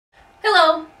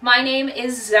Hello, my name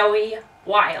is Zoe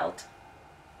Wild.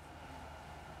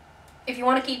 If you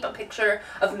want to keep a picture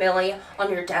of Millie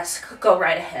on your desk, go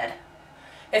right ahead.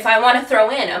 If I want to throw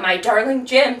in a "My darling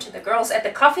Jim" to the girls at the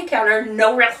coffee counter,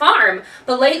 no real harm.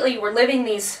 But lately we're living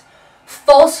these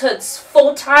falsehoods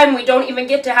full time. We don't even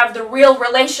get to have the real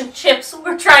relationships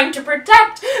we're trying to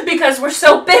protect because we're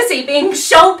so busy being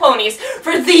show ponies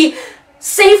for the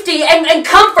safety and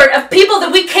comfort of people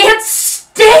that we can't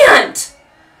stand.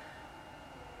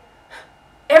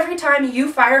 Every time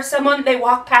you fire someone, they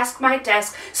walk past my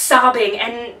desk sobbing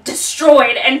and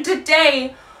destroyed. And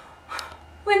today,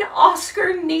 when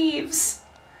Oscar Neves,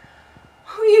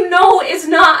 who you know is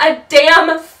not a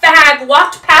damn fag,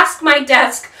 walked past my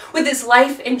desk with his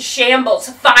life in shambles,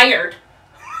 fired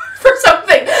for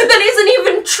something that isn't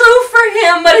even true for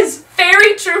him, but is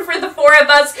very true for the four of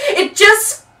us, it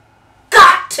just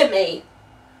got to me.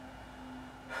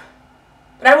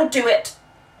 But I will do it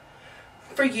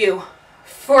for you.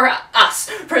 For us,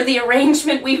 for the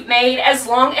arrangement we've made, as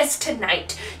long as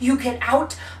tonight you get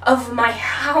out of my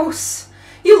house.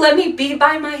 You let me be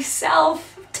by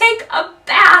myself, take a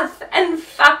bath, and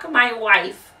fuck my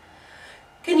wife.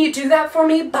 Can you do that for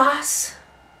me, boss?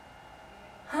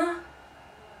 Huh?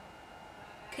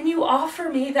 Can you offer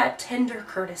me that tender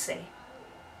courtesy?